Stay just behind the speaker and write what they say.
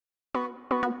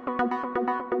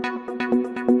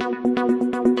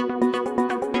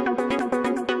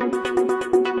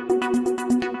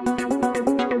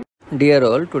Dear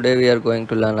all, today we are going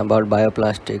to learn about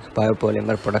bioplastic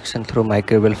biopolymer production through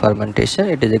microbial fermentation.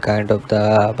 It is a kind of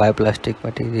the bioplastic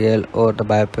material or the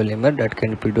biopolymer that can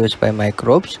be produced by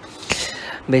microbes.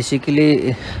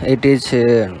 Basically, it is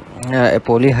a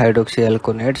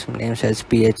polyhydroxyalkonates named as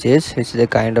PHAs, which is a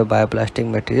kind of bioplastic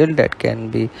material that can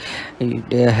be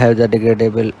have the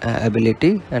degradable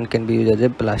ability and can be used as a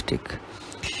plastic.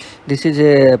 This is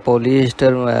a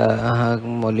polyester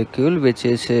molecule which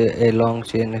is a long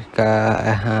chain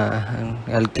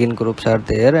alkene groups are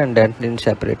there, and then been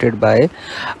separated by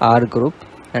R group,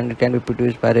 and it can be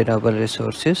produced by renewable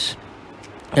resources.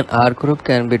 And R group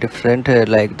can be different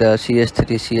like the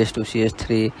CH3, CH2,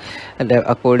 CH3, and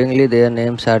accordingly their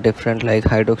names are different, like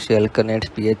hydroxyalkanates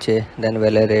PHA, then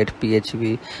valerate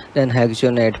PHV, then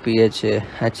hexonate PHA,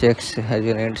 HX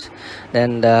hexonates,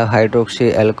 then the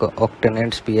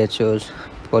hydroxyaloctanates PHOs,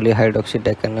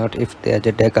 polyhydroxydecanoate if there's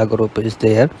a deca group is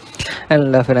there,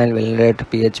 and the phenylvalerate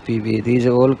PHPV. These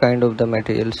all kind of the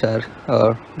materials are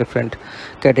different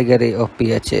category of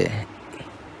PHA.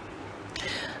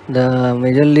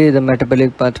 Majorly the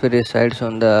metabolic pathway resides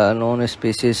on the known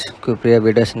species Cuprea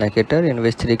viridis necator, in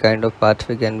which three kind of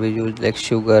pathway can be used, like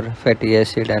sugar, fatty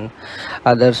acid, and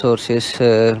other sources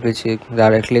which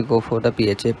directly go for the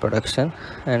PHA production,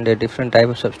 and a different type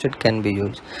of substrate can be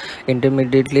used.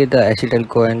 Intermediately, the acetyl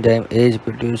coenzyme A is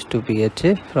produced to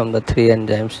PHA from the three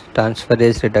enzymes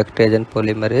transferase, reductase, and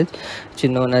polymerase, which is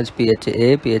known as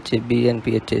PHA, PHAB, and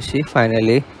PHAC,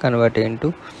 finally converted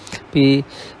into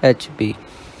PHB.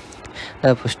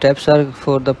 The steps are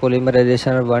for the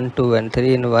polymerization are 1, 2, and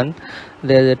 3 in 1.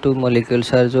 There are 2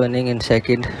 molecules are joining in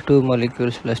second, 2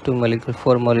 molecules plus 2 molecules,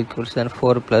 4 molecules, then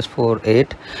 4 plus 4,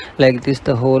 8. Like this,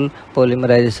 the whole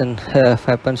polymerization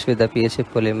happens with the PHA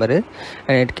polymerase,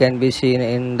 and it can be seen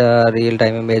in the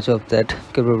real-time image of that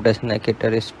Cuprea viridis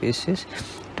necator species,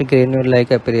 the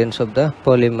granule-like appearance of the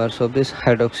polymers of these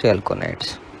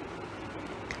hydroxyalkonates.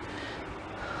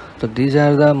 So these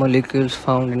are the molecules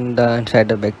found inside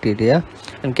the bacteria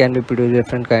and can be produced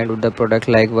different kind of the product.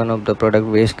 Like one of the product,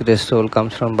 waste glycerol,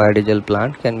 comes from biodiesel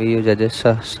plant, can be used as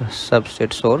a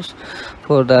substrate source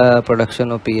for the production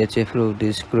of PHA through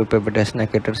these Cuprea viridis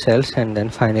necator cells, and then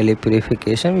finally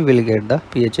purification we will get the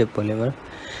PHA polymer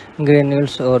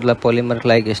granules or the polymer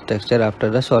like structure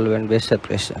after the solvent based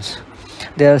separations.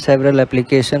 There are several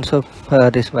applications of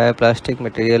this bioplastic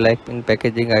material, like in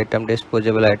packaging item,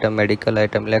 disposable item, medical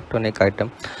item, electronic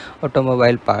item,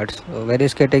 automobile parts. So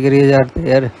various categories are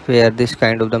there where this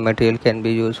kind of the material can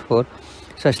be used for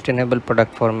sustainable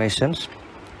product formations,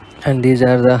 and these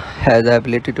are has the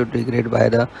ability to degrade by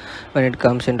when it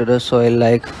comes into the soil,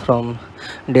 like from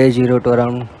day 0 to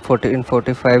around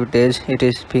 45 days it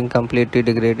is being completely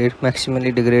degraded,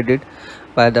 maximally degraded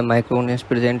by the microorganisms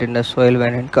present in the soil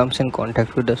when it comes in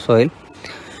contact with the soil.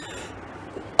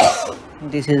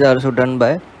 This is also done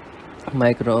by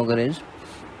microorganisms.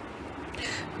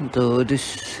 So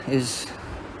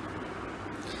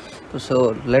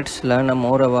so let's learn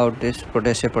more about this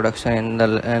PHA production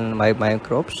in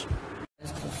microbes.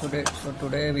 So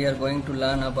today we are going to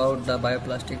learn about the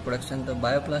bioplastic production. The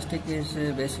bioplastic is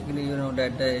basically,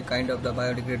 that the kind of the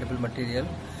biodegradable material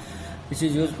which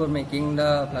is used for making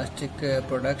the plastic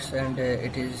products, and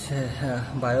it is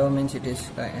bio means it is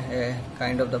a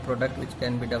kind of the product which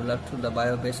can be developed through the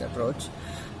bio-based approach,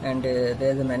 and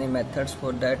there are many methods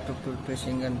for that to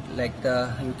producing, and like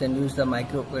you can use the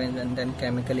microorganism and then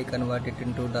chemically convert it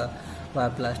into the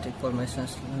bioplastic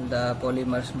formations, the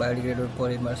polymers, biodegradable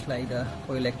polymers like the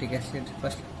polylactic acid.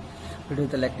 First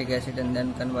produce the lactic acid and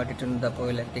then convert it into the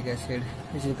polylactic acid,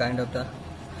 which is kind of the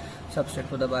substrate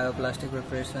for the bioplastic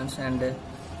preparations. And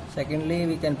secondly,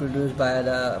 we can produce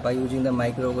by using the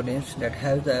microorganisms that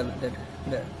have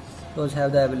those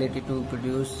have the ability to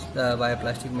produce the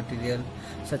bioplastic material,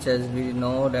 such as we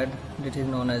know that it is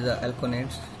known as the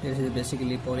alkonates. This is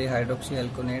basically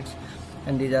polyhydroxyalkonates,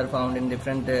 and these are found in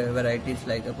different varieties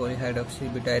like the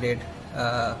polyhydroxy, butyrate,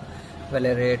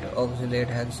 valerate, oxalate,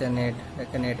 hexanate,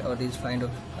 decanate, or these kind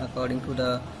of according to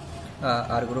the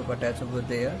R group attached over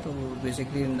there. So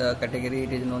basically in the category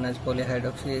it is known as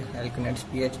polyhydroxyalkonates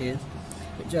PHAs,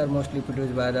 which are mostly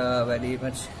produced by the very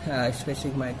much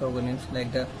specific microorganisms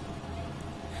like the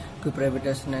Cuprea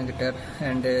viridis necator,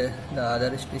 and the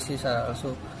other species are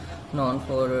also known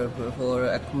for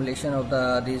accumulation of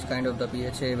these kind of the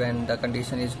PHA when the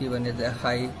condition is given is a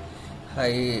high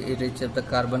rich of the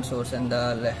carbon source and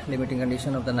the limiting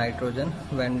condition of the nitrogen.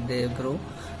 When they grow,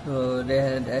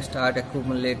 they start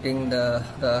accumulating the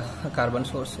carbon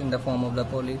source in the form of the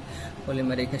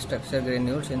polymeric structure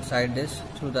granules inside this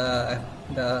through the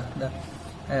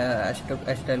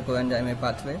acetyl coenzyme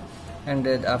pathway, and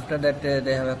after that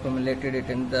they have accumulated it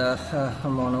in the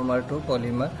monomer to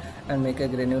polymer and make a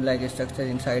granule-like structure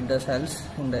inside the cells,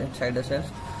 and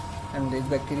these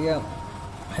bacteria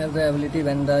have the ability,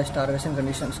 when the starvation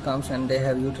conditions comes, and they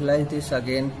have utilized this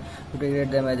again to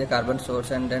treat them as a carbon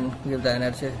source and then give the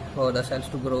energy for the cells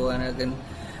to grow and again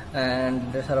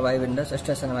and survive in the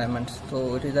stress environments.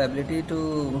 So it is the ability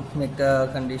to make the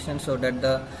conditions so that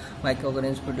the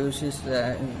microorganisms produces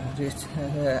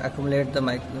accumulate the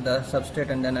substrate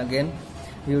and then again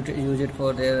use it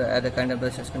for their other kind of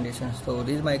stress conditions. So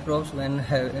these microbes, when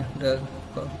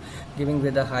giving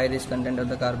with the high risk content of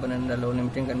the carbon and the low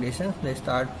limiting conditions, they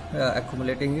start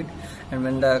accumulating it, and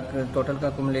when the total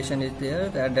accumulation is there,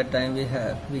 at that time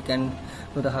we can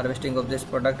do the harvesting of this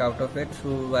product out of it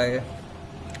through by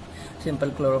simple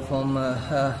chloroform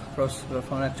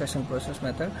extraction process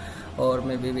method, or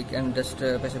maybe we can just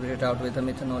precipitate it out with the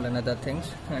methanol and other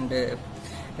things, and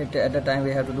at the time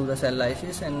we have to do the cell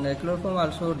lysis, and chloroform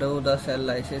also do the cell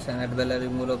lysis and as well as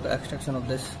removal of the extraction of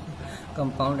this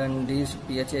compound, and these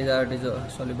PHAs are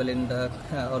soluble in the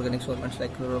organic solvents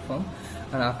like chloroform,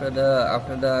 and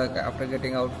after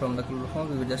getting out from the chloroform,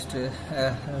 we will just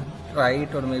try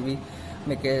it or maybe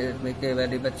make a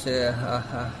very much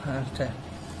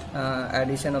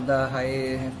addition of the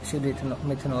high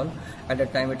methanol. At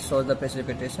that time it shows the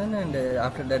precipitation, and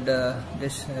after that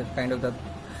this kind of the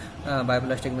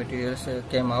bioplastic materials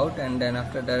came out, and then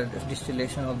after the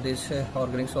distillation of these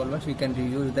organic solvents, we can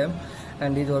reuse them,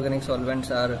 and these organic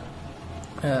solvents are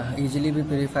easily be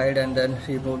purified and then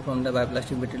removed from the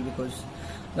bioplastic material, because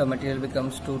the material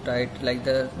becomes too tight like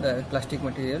the plastic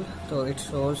material, so it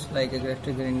shows like a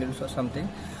granules or something.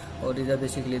 Or these are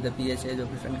basically the PHAs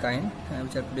of different kind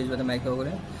which are produced by the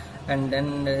microorganism, and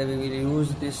then we will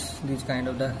use these kind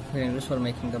of the granules for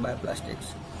making the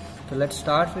bioplastics. So let's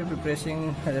start with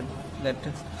preparing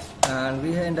and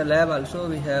we in the lab also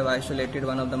we have isolated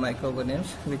one of the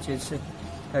microorganisms which is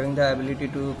having the ability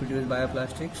to produce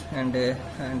bioplastics, and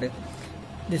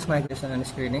this microorganism and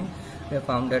screening, we have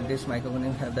found that this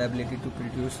microorganism have the ability to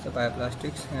produce the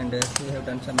bioplastics, and we have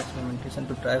done some experimentation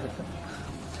to try with them.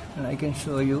 And I can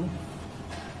show you,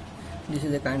 this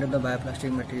is the kind of the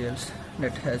bioplastic materials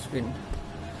that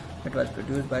was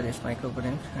produced by this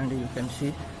microorganism, and you can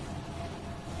see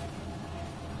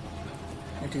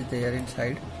it is there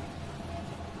inside.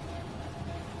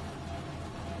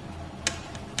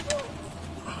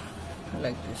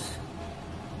 Like this.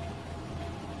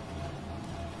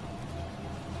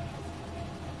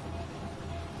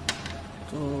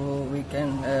 So we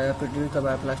can produce the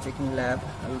bioplastic in lab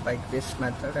by this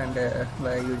method, and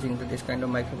by using this kind of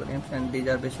microorganisms, and these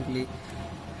are basically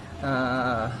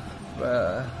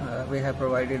we have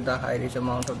provided the high rich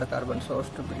amount of the carbon source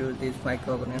to produce these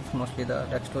microorganisms, mostly the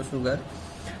dextrose sugar,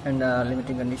 and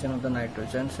limiting condition of the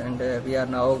nitrogens, and we are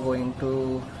now going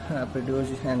to produce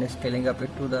and scaling up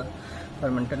it to the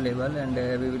fermented level, and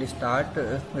we will start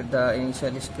with the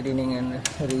initial screening and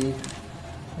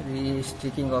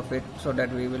re-sticking of it, so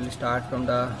that we will start from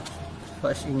the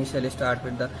initially start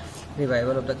with the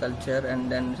revival of the culture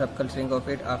and then subculturing of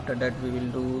it. After that we will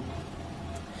do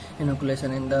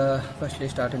inoculation in the firstly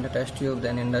start in the test tube,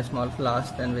 then in the small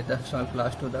flask, then with the small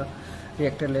flask to the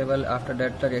reactor level. After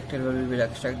that the reactor level we will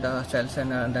extract the cells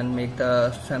and then make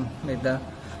the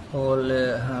whole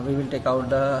we will take out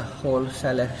the whole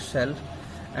cell,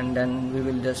 and then we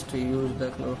will just use the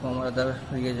chloroform or other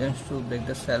reagents to break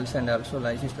the cells and also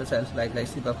lysis the cells like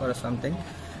lysis buffer or something,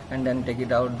 and then take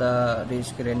it out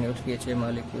these granules PHA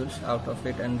molecules out of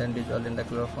it, and then dissolve in the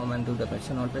chloroform and do the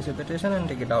methanol precipitation and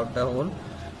take it out the whole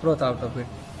growth out of it.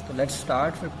 So let's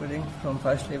start preparing from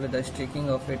firstly with the sticking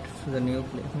of it to the new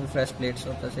fresh plates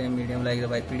of the same medium like the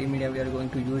YPD medium. We are going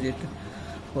to use it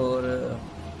for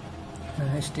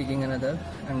sticking another,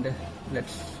 and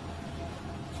let's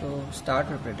start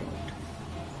preparing it.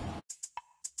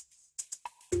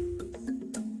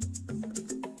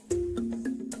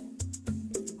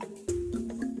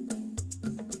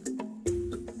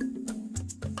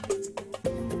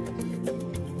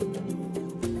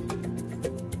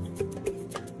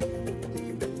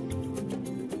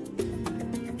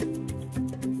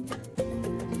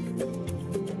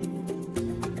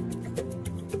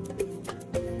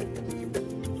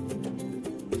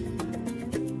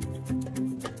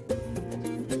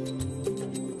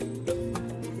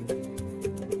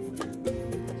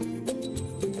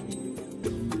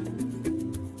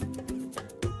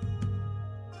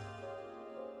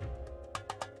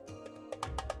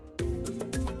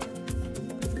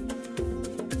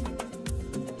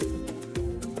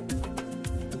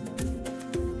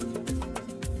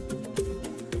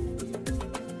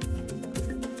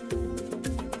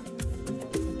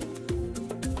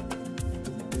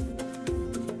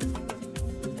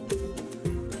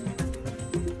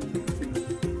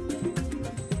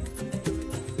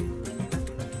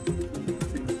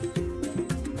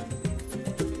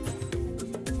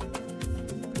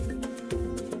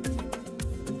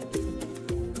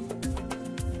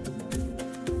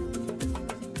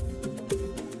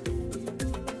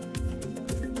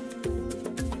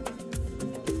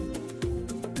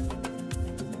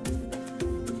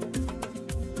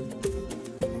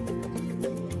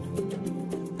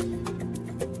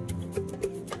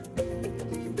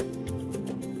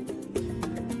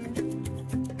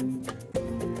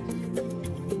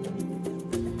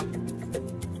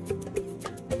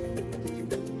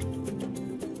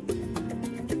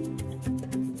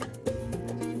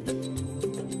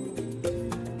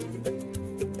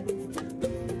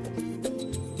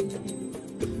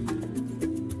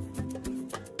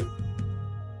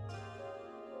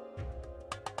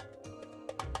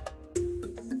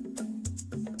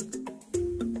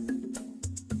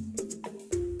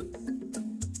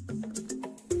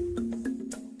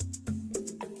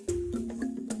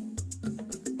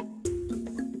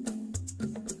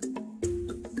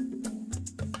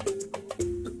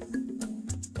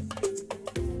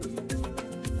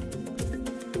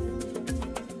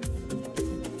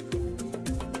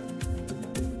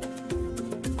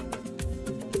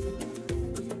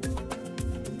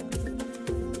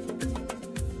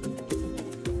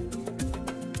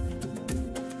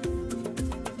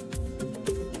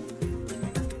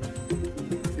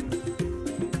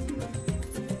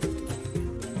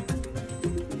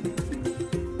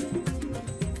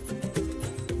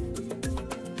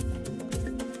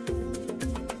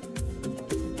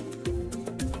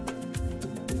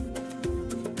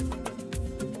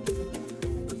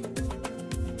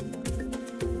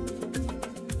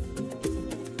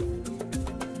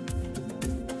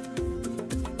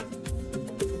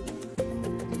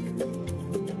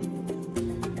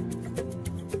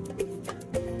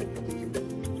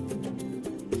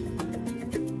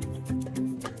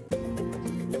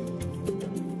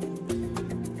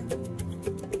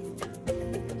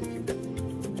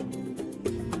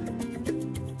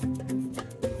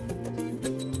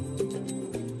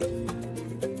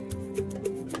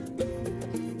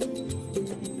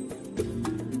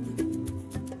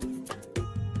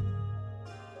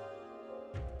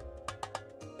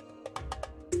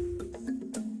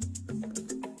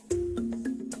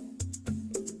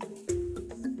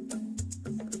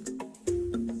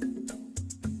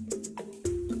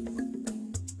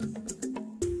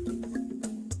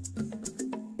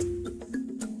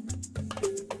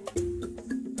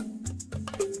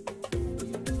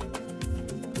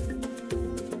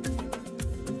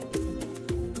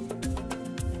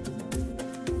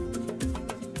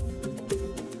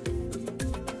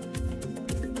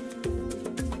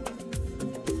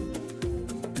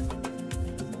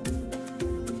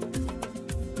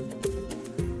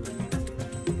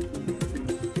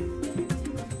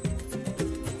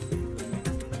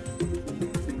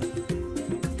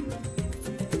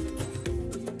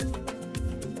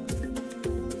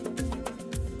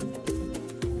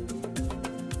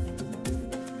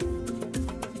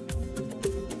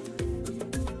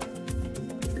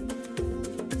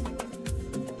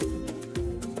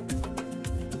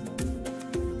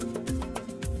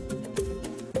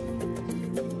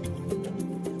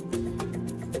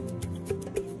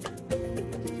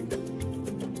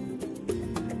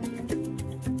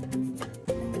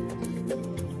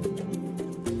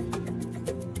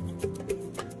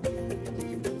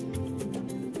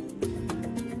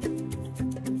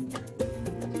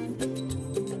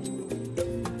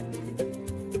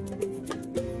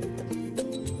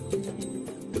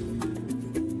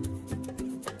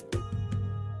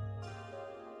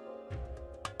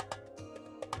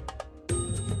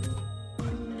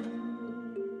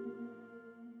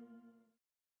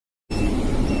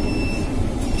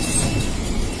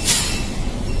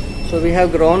 So we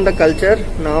have grown the culture.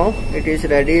 Now it is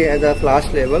ready at the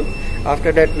flask level.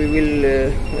 After that we will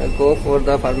go for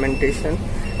the fermentation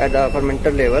at the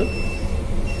fermenter level.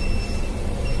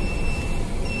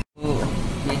 So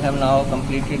we have now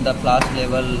completed the flask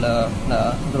level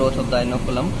growth of the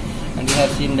inoculum, and we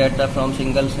have seen that from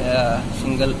single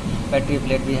petri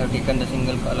plate we have taken the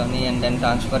single colony and then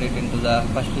transfer it into the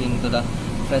firstly into the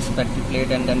fresh petri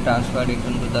plate, and then transferred it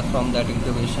into the from that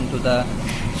incubation to the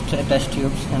test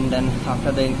tubes, and then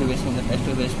after the incubation in the test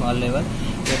tube is small level,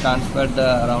 we transferred the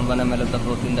around 1 ml of the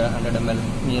growth in the 100 ml,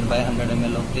 nearby 100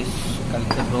 ml of this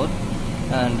culture growth,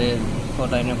 and for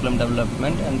the inoculum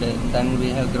development, and then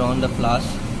we have grown the flask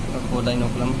for the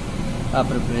inoculum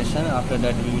preparation. After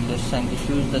that we will just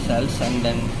centrifuge the cells, and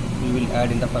then we will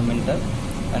add in the fermenter,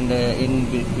 and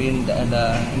in between the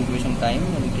incubation time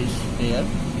it is there,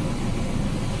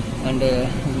 and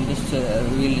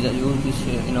we will use this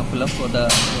inoculum for the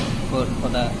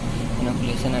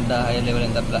inoculation at the higher level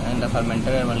in the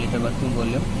fermenter at 1 liter working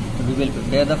volume. So we will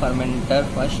prepare the fermenter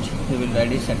first. We will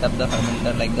ready set up the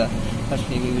fermenter like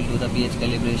firstly we will do the pH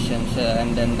calibrations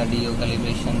and then the DO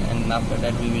calibration, and after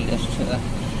that we will just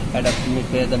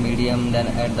prepare the medium, then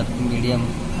add the medium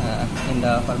in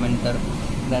the fermenter.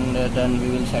 Then we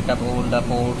will set up all the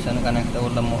ports and connect all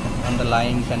the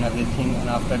lines and everything, and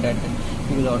after that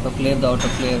we will autoclave the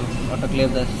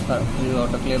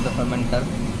fermenter,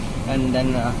 and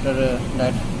then after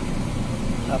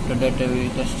that we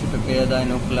will just prepare the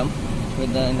inoculum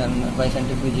with by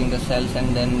centrifuging the cells,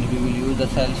 and then we will use the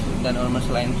cells with the normal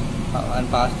line and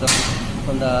pass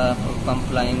from the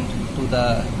pump line to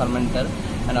the fermenter,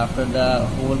 and after the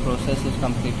whole process is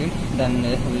completed, then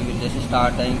we will just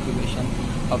start the incubation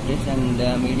of this. And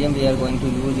the medium we are going to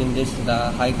use in this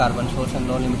the high carbon source and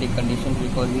low limiting conditions,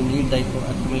 because we need the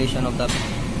accumulation of the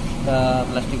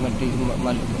plastic material,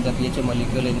 the PHA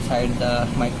molecule inside the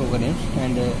microorganisms,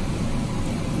 and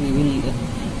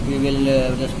we will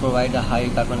just provide a high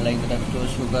carbon like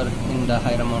dextrose sugar in the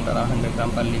higher amount around 100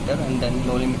 gram per liter, and then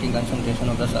low limiting concentration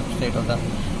of the substrate of the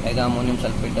like ammonium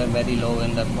sulfate are very low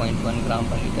in the 0.1 gram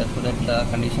per liter, so that the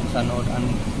conditions are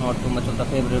not too much of the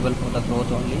favorable for the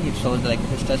growth only. It shows like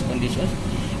stress conditions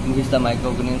in which the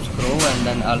microorganisms grow, and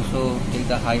then also take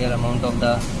the higher amount of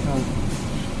the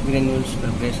granules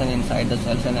preparation inside the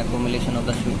cells and accumulation of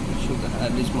the sugar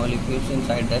these molecules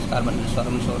inside the carbon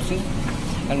absorbent sources.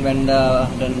 And when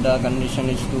the condition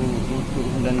is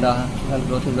then the cell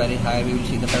growth is very high, we will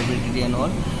see the turbidity and all,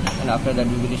 and after that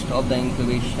we will stop the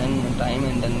incubation time,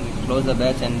 and then we close the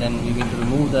batch, and then we will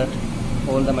remove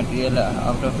all the material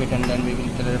out of it, and then we will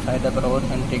clarify the broth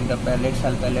and take the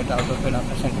cell pellet out of it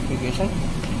after centrifugation,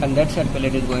 and that cell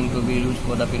pellet is going to be used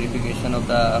for the purification of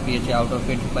the PHA out of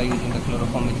it by using the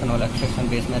chloroform ethanol extraction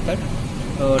based method.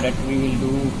 So that we will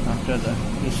do after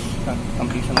this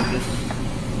completion of this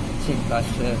class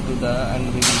and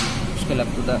we will scale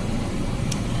up to the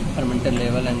fermenter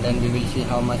level, and then we will see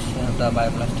how much of the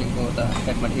bioplastic or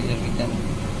that material we can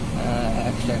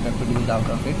extract or produce out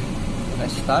of it. So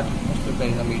let's start. Let's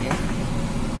prepare the medium.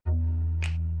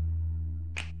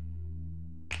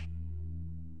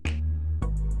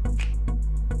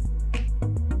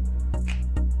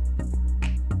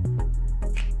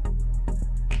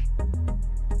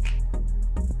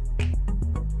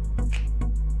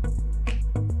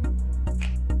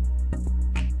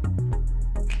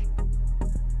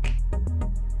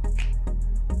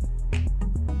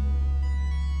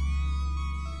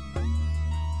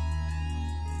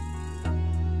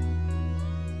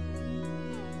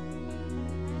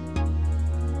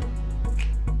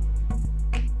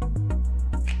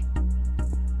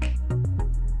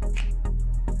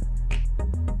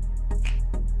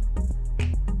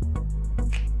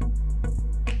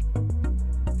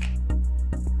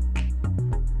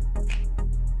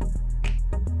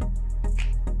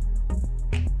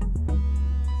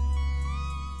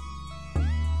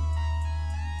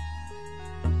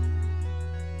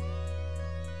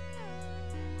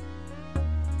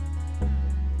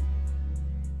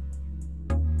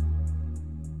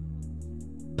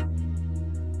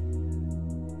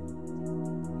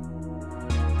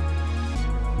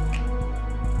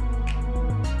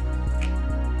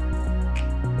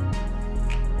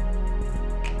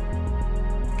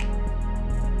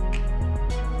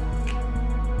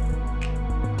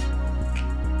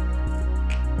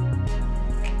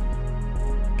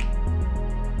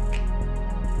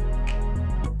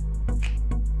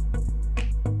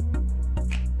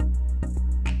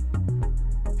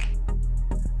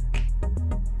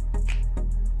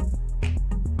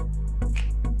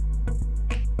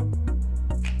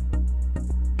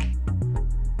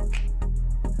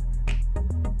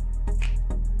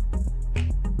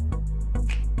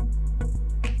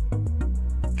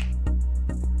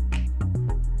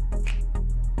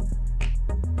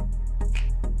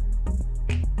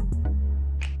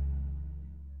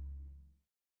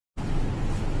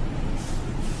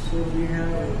 we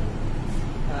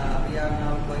are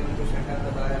now going to set up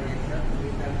the bioreactor. We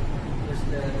have just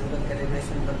do the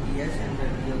calibration of the pH and the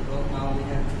DO probe. Now we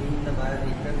have cleaned the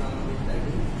bioreactor. Now it is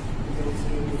ready. You can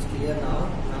see it is clear now.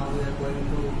 Now we are going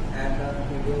to add the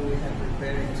medium we have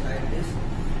prepared inside this,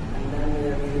 and then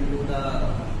we will do the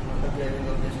autoclaving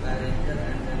of this bioreactor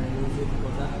and then use it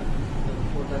for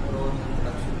the growth and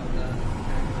production of the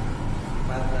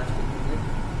bioplastic unit.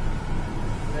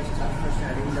 Let's start first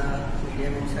adding the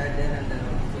medium inside there and then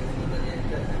autoclaving of the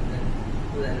reactor and then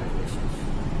do the evaluations.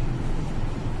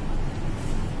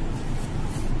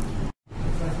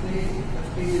 Firstly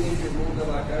we will remove the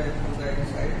water from the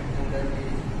inside and then we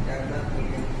add the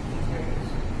medium inside this.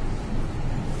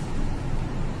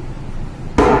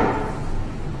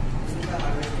 This is the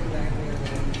harvesting line we are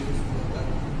going to use for the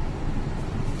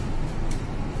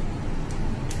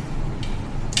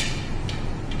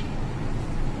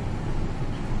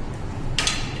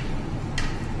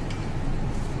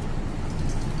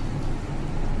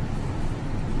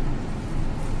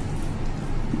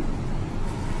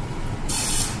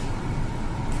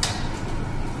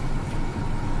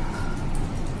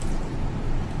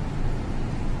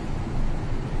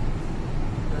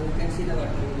see the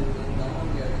water will be going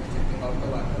down. We are checking out the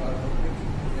water out of it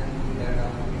and then we will add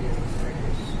our medium inside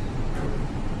this.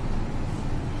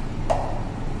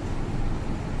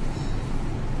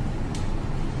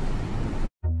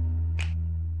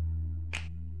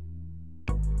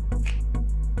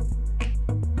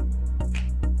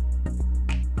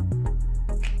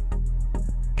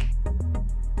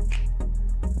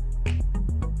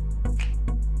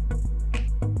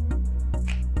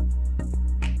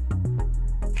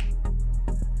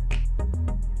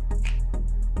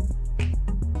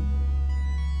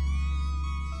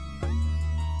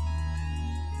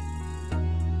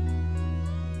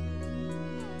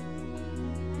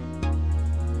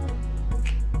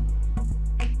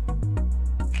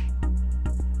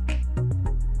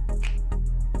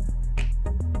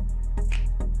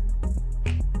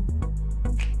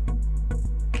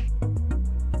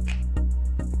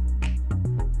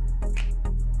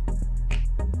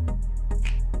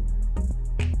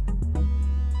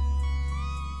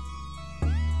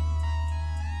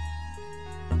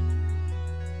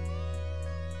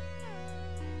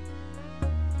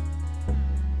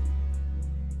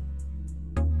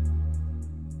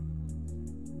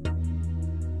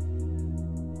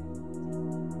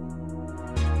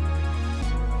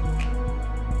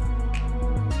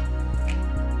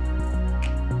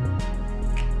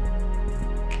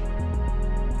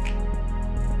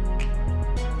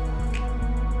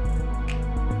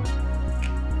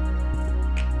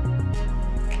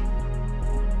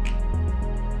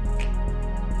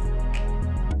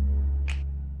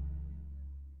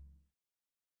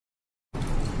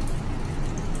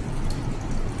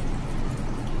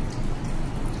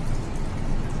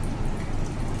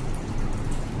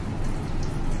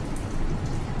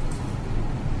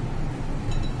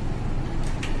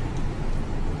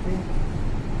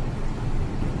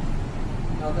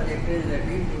 Now the reactor is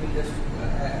ready. We will just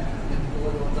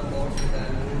close all the ports with the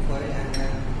aluminum foil and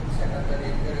then set up the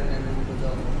reactor and then move to the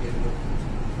autoclave.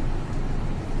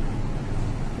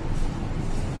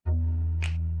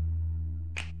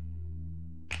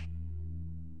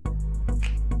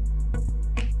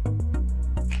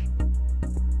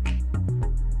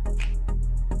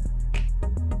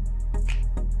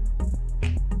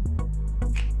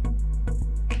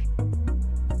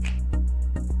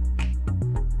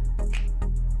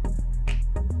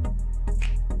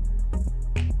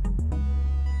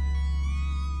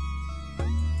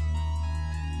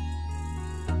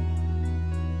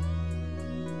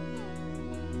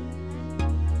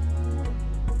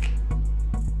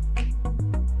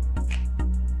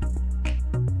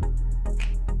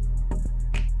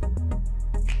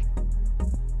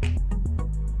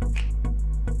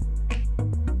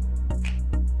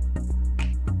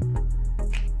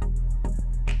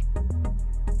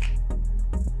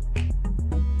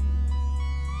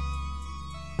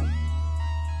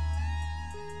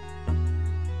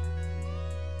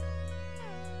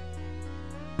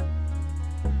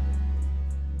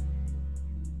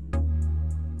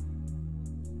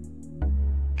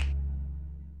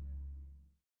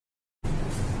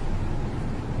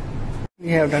 We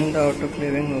have done the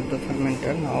autoclaving of the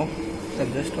fermenter. Now we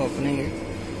are just opening it.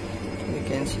 You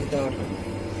can see the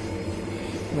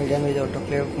medium is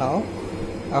autoclaved now.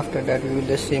 After that we will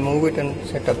just remove it and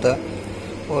set up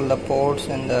all the ports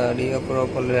and the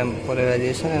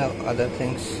polarization and other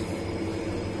things.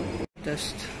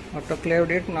 Just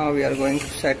autoclaved it. Now we are going to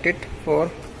set it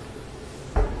for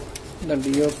the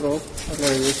DO probe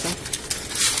polarization.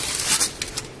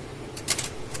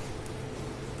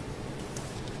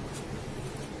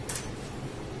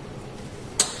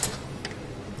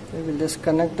 we will just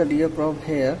connect the DO probe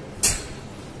here.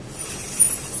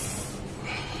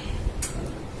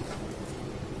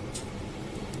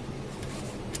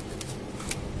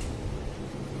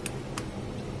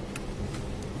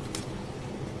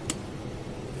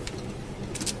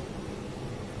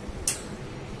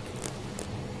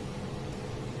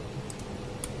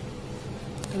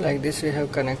 Like this we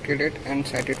have connected it and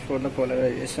set it for the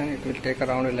polarization. It will take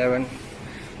around 11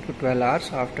 to 12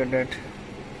 hours. After that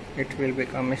it will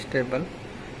become stable,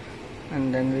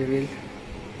 and then we will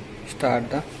start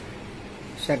the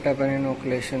setup and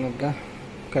inoculation of the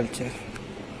culture.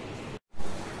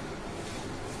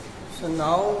 So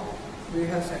now we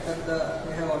have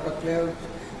autoclaved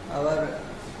our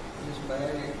this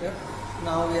bioreactor.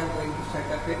 Now we are going to set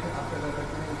up it. After the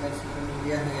autoclaving, you can see the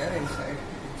media here inside.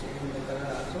 In the color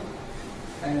also,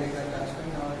 and the transfer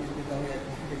now it is becoming a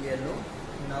bit yellow.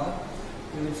 Now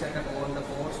we will set up all the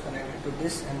ports connected to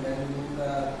this, and then do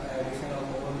the addition of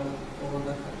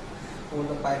all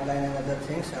the pipeline and other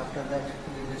things. After that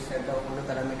we will set up all the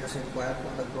parameters required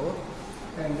for the growth,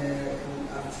 and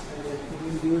we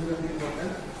will use the big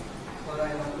bottle for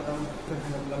inoculum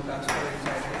transfer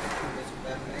inside this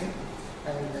pipeline,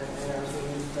 and then we also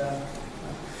use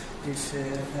this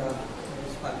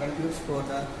sparkle tubes for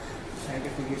the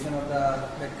sanctification of the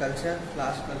wet culture,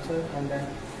 flask culture, and then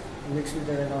mix with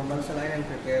the normal saline and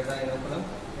prepare the inoculum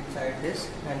inside this,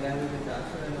 and then we will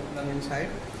transfer the inoculum inside.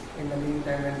 In the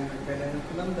meantime, when we prepare the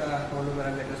inoculum, the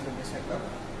polymeric will be set up.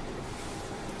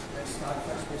 Let's start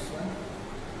first this one.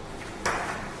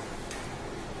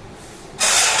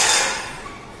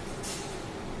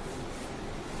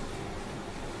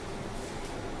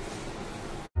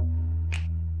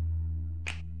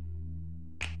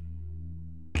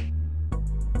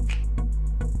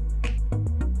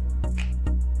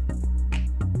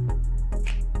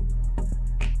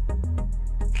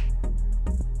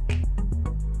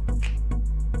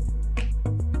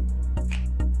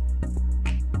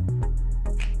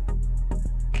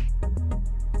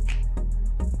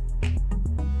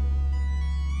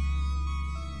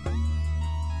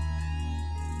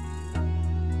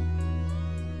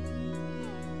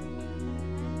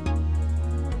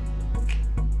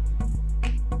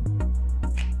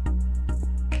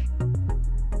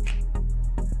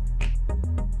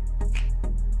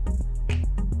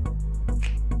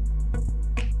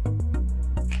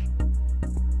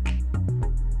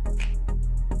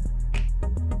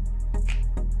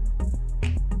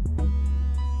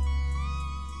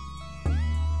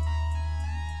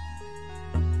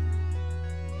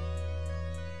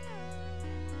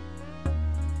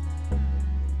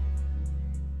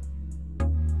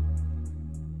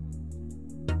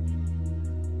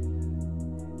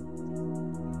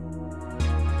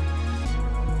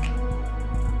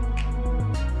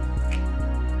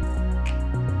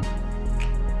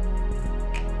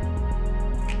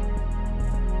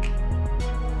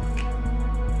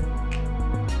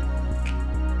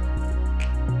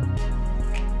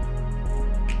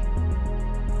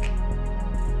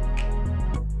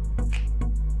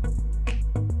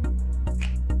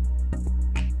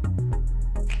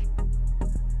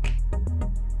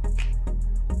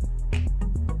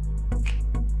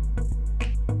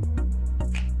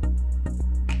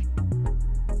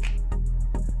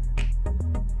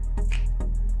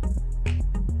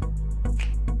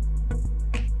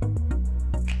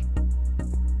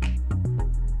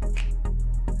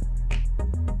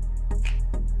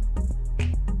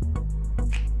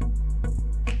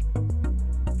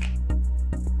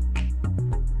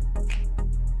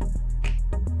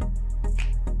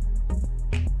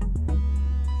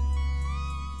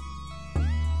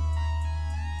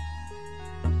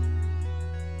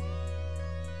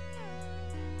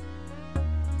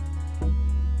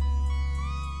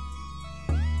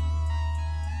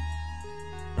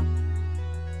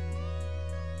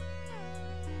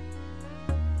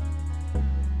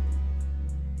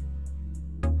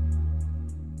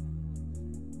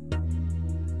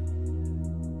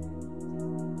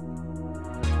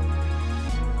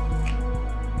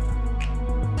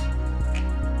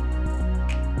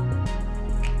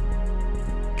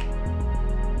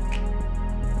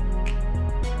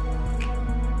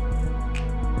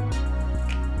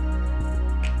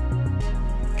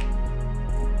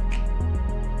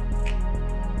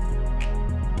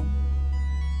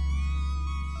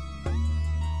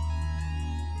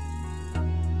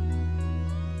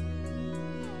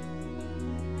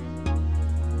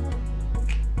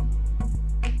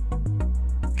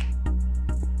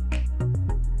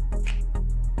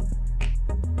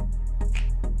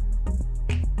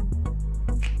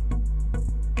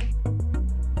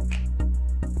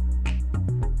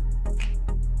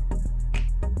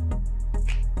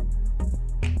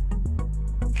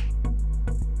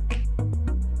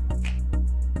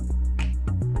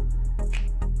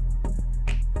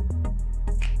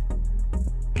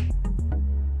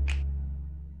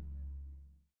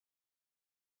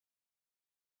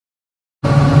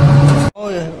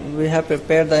 have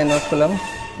prepared the inoculum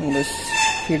in this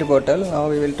feed bottle. Now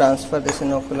we will transfer this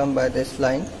inoculum by this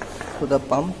line to the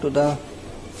pump, to the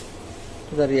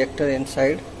reactor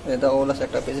inside, where the whole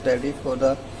setup is ready for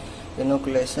the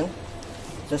inoculation.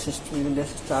 We will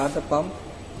just start the pump.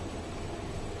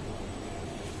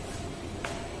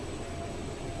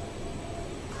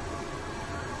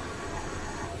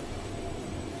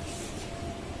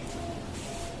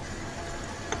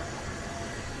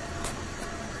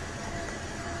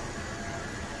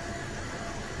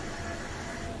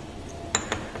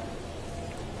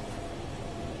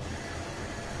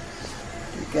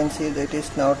 You can see that it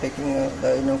is now taking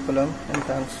the inoculum and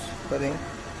transferring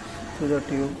through the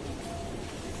tube.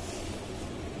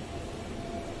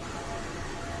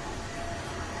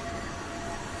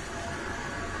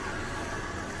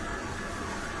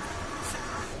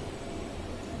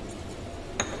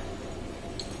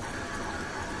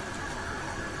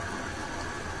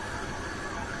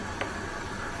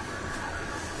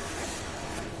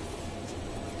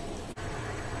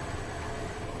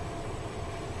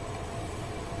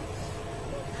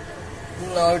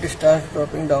 Now it starts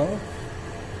dropping down.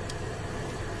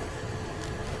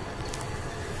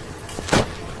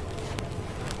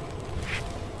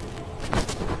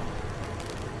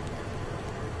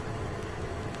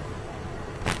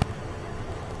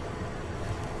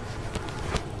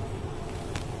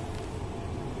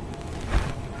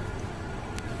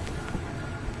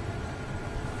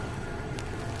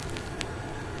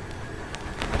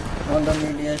 Now the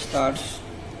media starts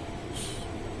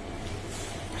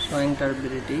showing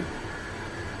turbidity.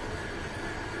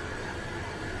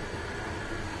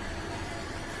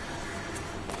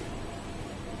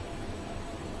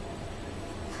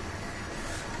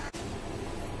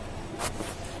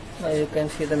 Now you can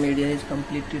see the media is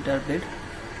completely turbid.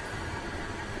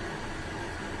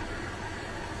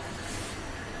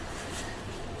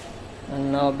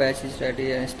 And now batch is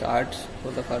ready and starts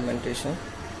for the fermentation.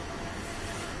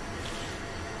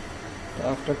 So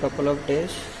after a couple of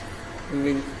days, we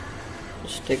will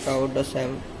take out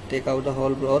the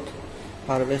whole broth.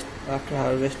 After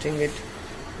harvesting it,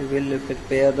 we will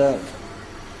prepare the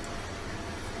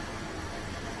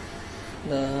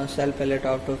cell pellet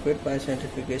out of it by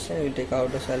centrifugation. We will take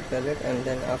out the cell pellet, and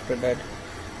then after that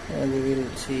we will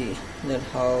see that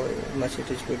how much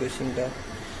it is producing the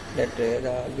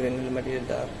granule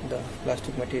material, the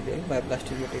plastic material,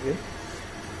 bioplastic material.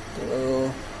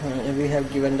 So we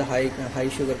have given the high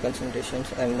sugar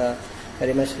concentrations and the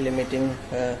very much limiting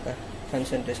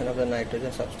concentration of the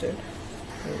nitrogen substrate.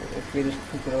 It will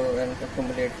grow and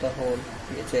accumulate the whole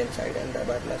PHA inside, and the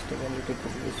bioplastic will be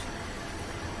produced.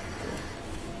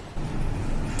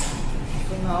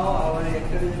 So now our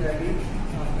reactor is ready.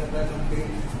 After the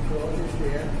complete growth is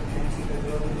there, you can see the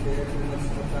growth is there, too much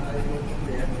of the high growth is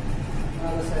there.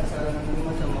 Now the cells are in too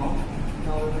much amount.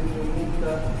 Now we will remove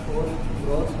the whole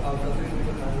growth out of it, we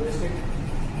will harvest it,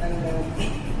 and then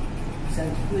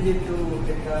centrifuge it to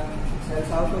get the cells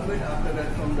out of it. After that,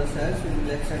 from the cells we will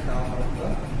extract out of the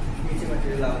PHA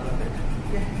material out of it.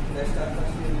 Okay, let's start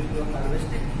first. We will do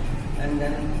harvesting and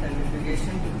then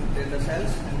centrifugation to prepare the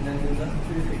cells, and then do the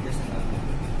purification out of it.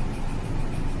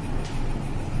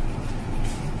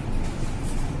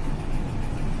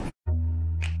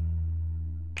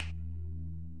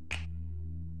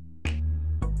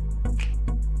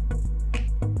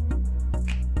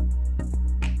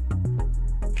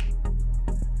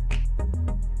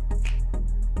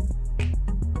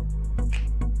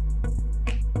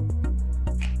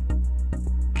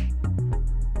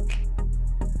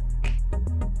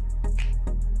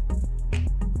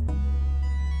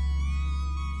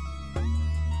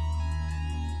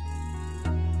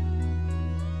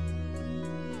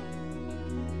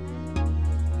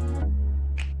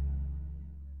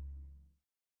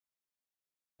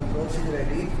 Is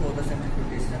ready for the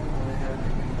centrifugation. Now we have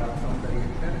taken it out from the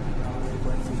reactor. Now we are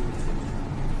going to use it.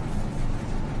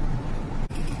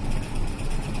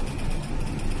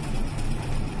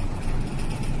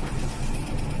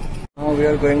 Now we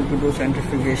are going to do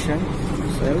centrifugation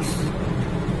cells.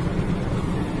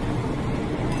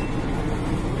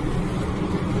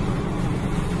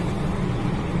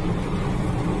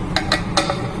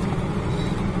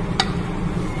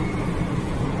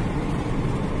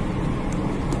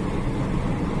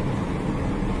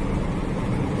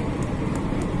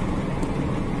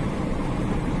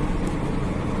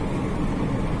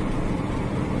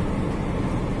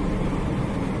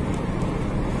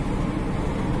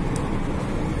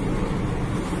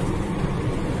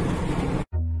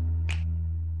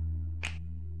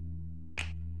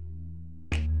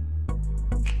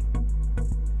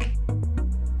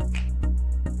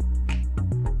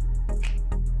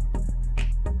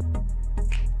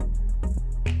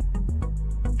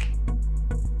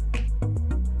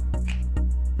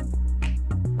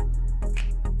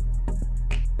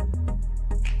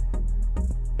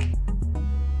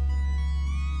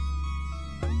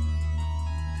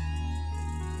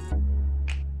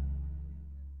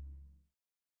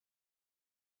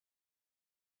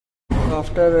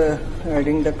 after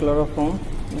adding the chloroform,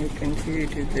 you can see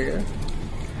it is there.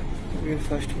 We will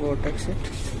first vortex it.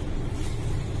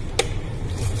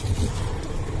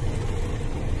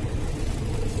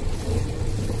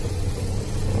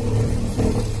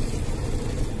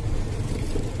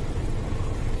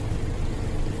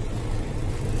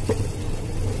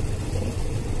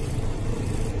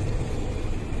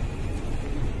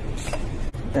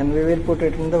 Then we will put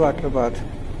it in the water bath.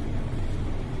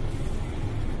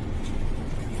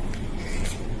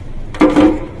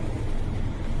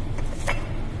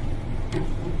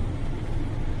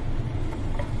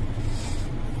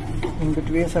 In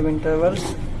between some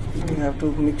intervals, we have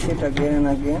to mix it again and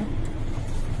again,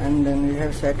 and then we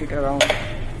have set it around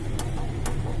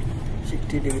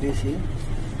 60 degrees C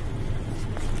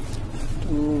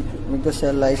to make the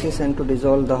cell lysis and to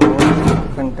dissolve the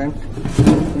whole content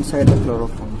inside the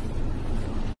chloroform.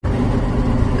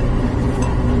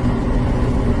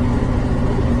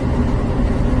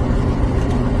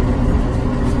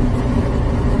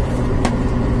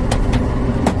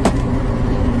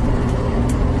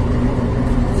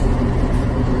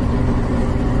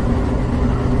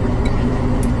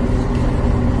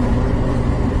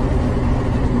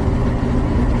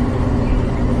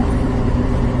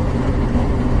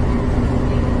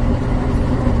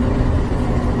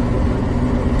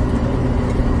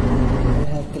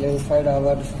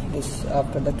 This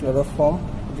after the chloroform,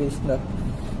 this the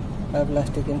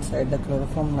plastic inside the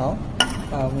chloroform now.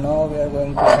 Now we are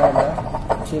going to add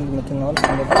the chilled methanol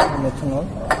and the methanol.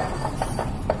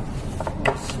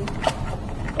 Let's see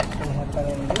what will happen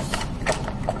in this.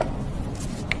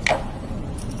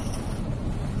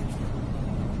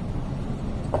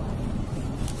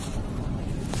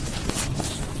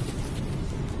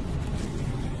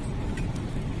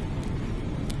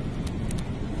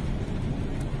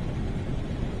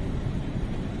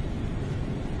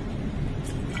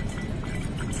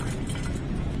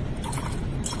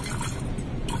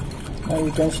 Now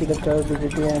you can see the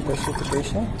turbidity and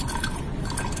precipitation.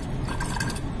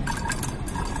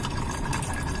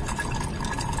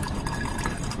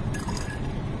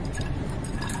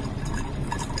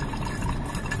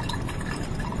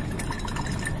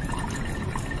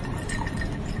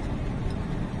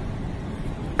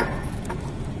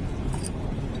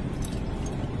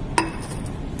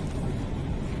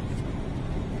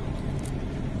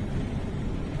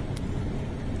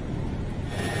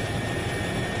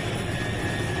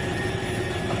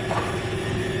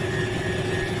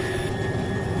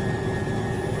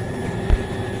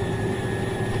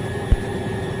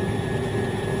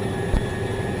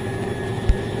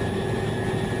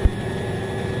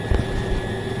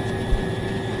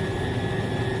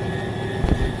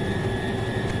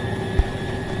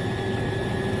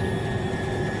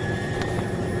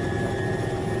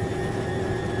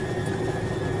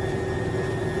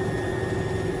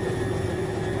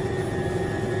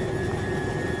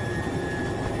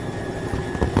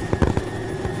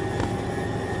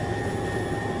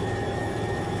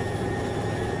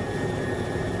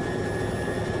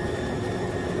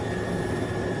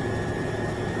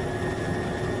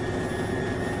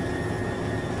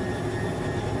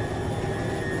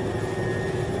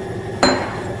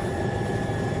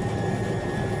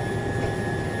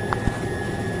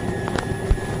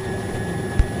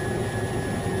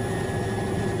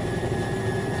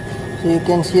 So you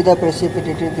can see the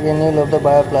precipitated granule of the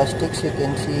bioplastics, you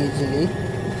can see easily,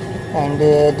 and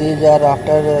these are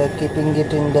after keeping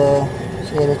it in the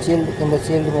chilled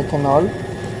methanol,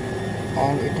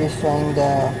 and it is showing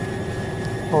the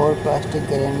whole plastic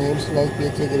granules like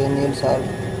PHA granules are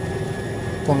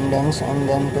condensed and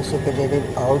then precipitated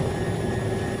out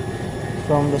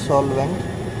from the solvent.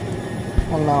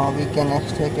 And now we can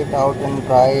extract it out and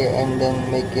dry and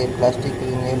then make a plastic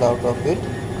granule out of it.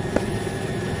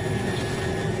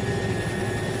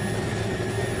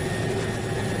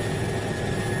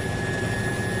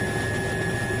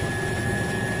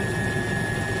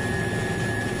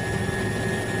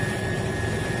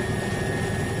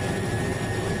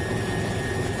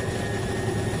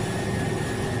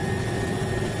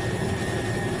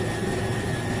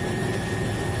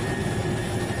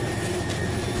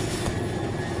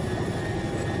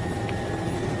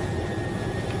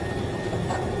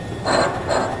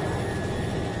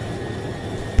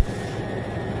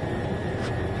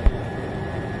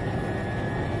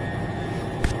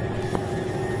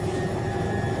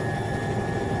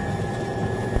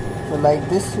 So like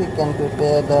this we can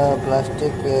prepare the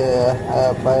plastic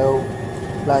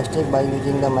bioplastic by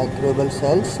using the microbial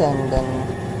cells, and then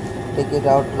take it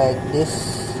out like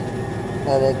this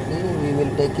directly. We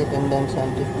will take it and then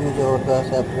centrifuge or the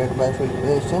separate by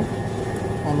filtration,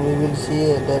 and we will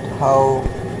see that how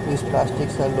these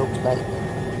plastics looks like.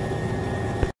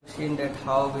 Seen that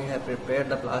how we have prepared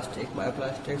the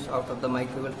bioplastics out of the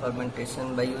microbial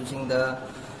fermentation by using the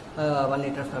 1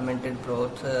 liter fermented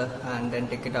broth and then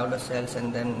take it out the cells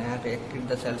and then reacted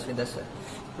the cells with the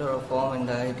chloroform in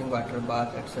the heating water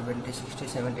bath at 70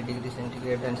 degrees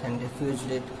centigrade and centrifuged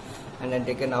it, and then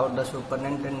taken out the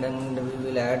supernatant, and then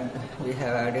we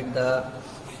have added the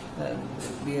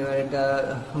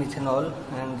methanol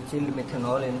and chilled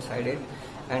methanol inside it,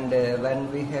 and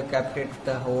when we have kept it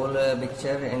the whole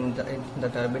mixture in the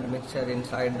turbid mixture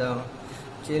inside the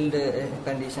chilled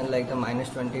condition like the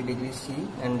 -20 degrees C,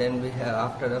 and then we have,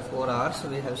 after the 4 hours,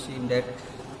 we have seen that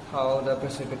how the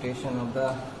precipitation of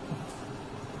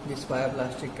this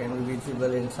bioplastic can be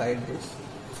visible inside this.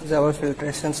 This is our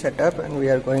filtration setup, and we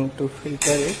are going to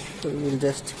filter it, so we will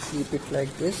just keep it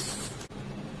like this.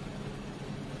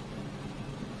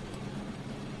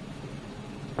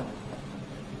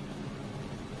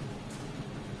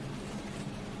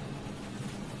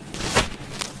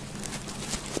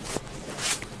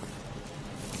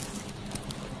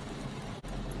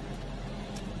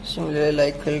 Similarly,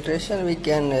 like filtration, we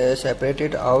can separate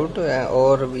it out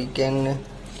or we can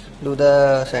do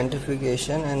the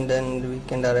centrifugation, and then we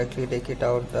can directly take it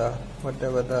out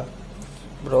whatever the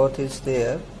broth is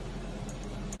there.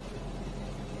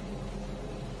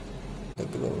 The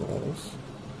granules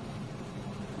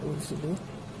easily,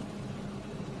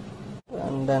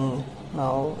 and then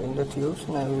now in the tubes,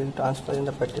 now we will transfer in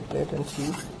the petri plate and see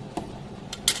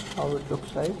how it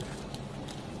looks like.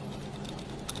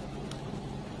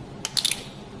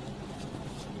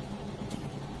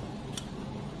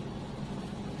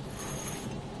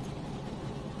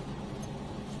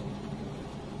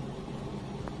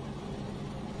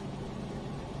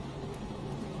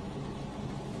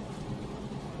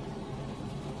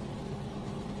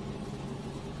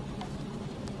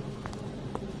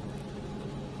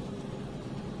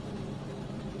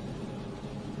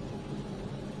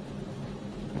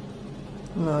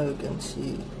 Now you can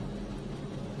see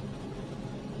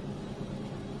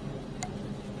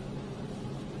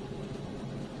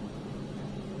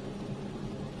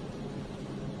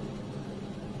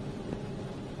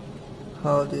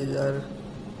how these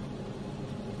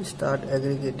start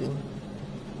aggregating.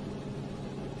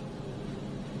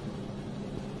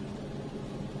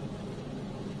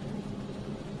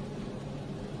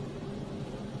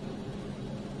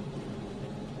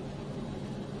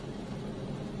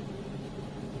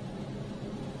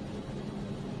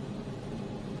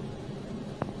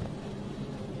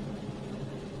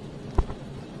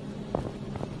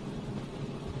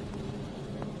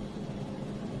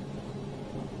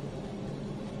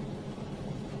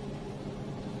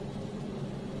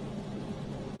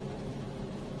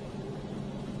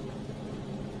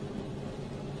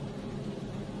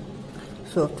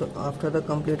 So after the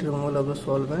complete removal of the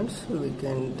solvents, we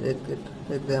can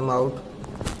take them out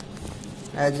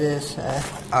as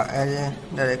a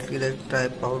directly the dry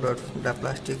powder, the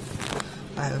plastic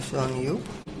I have shown you.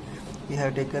 We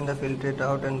have taken the filtrate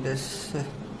out, and this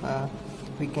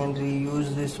we can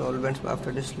reuse the solvents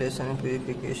after distillation and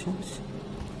purifications.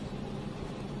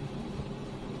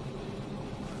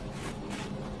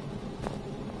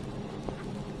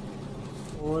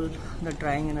 All the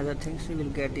drying and other things, we will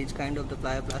get these kind of the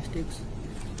bioplastics.